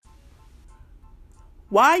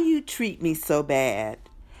Why you treat me so bad?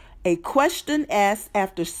 A question asked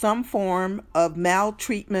after some form of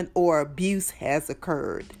maltreatment or abuse has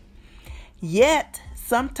occurred. Yet,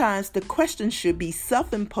 sometimes the question should be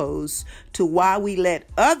self-imposed to why we let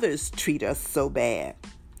others treat us so bad,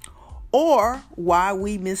 or why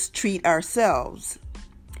we mistreat ourselves.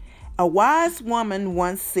 A wise woman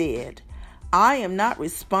once said, "I am not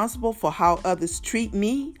responsible for how others treat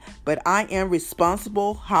me, but I am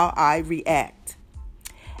responsible how I react."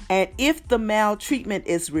 And if the maltreatment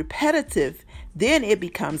is repetitive, then it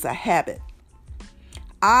becomes a habit.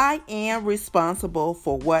 I am responsible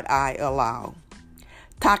for what I allow.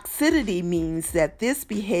 Toxicity means that this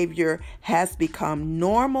behavior has become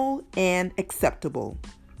normal and acceptable.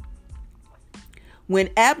 When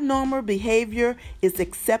abnormal behavior is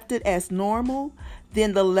accepted as normal,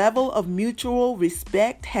 then the level of mutual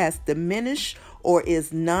respect has diminished or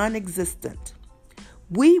is non-existent.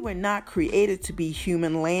 We were not created to be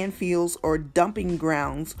human landfills or dumping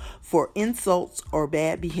grounds for insults or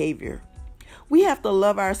bad behavior. We have to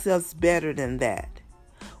love ourselves better than that.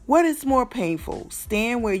 What is more painful,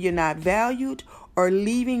 staying where you're not valued or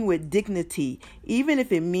leaving with dignity, even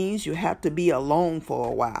if it means you have to be alone for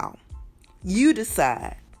a while? You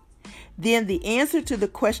decide. Then the answer to the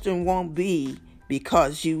question won't be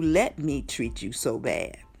because you let me treat you so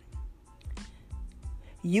bad.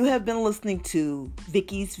 You have been listening to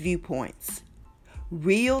Vicky's Viewpoints.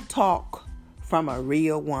 Real talk from a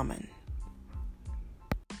real woman.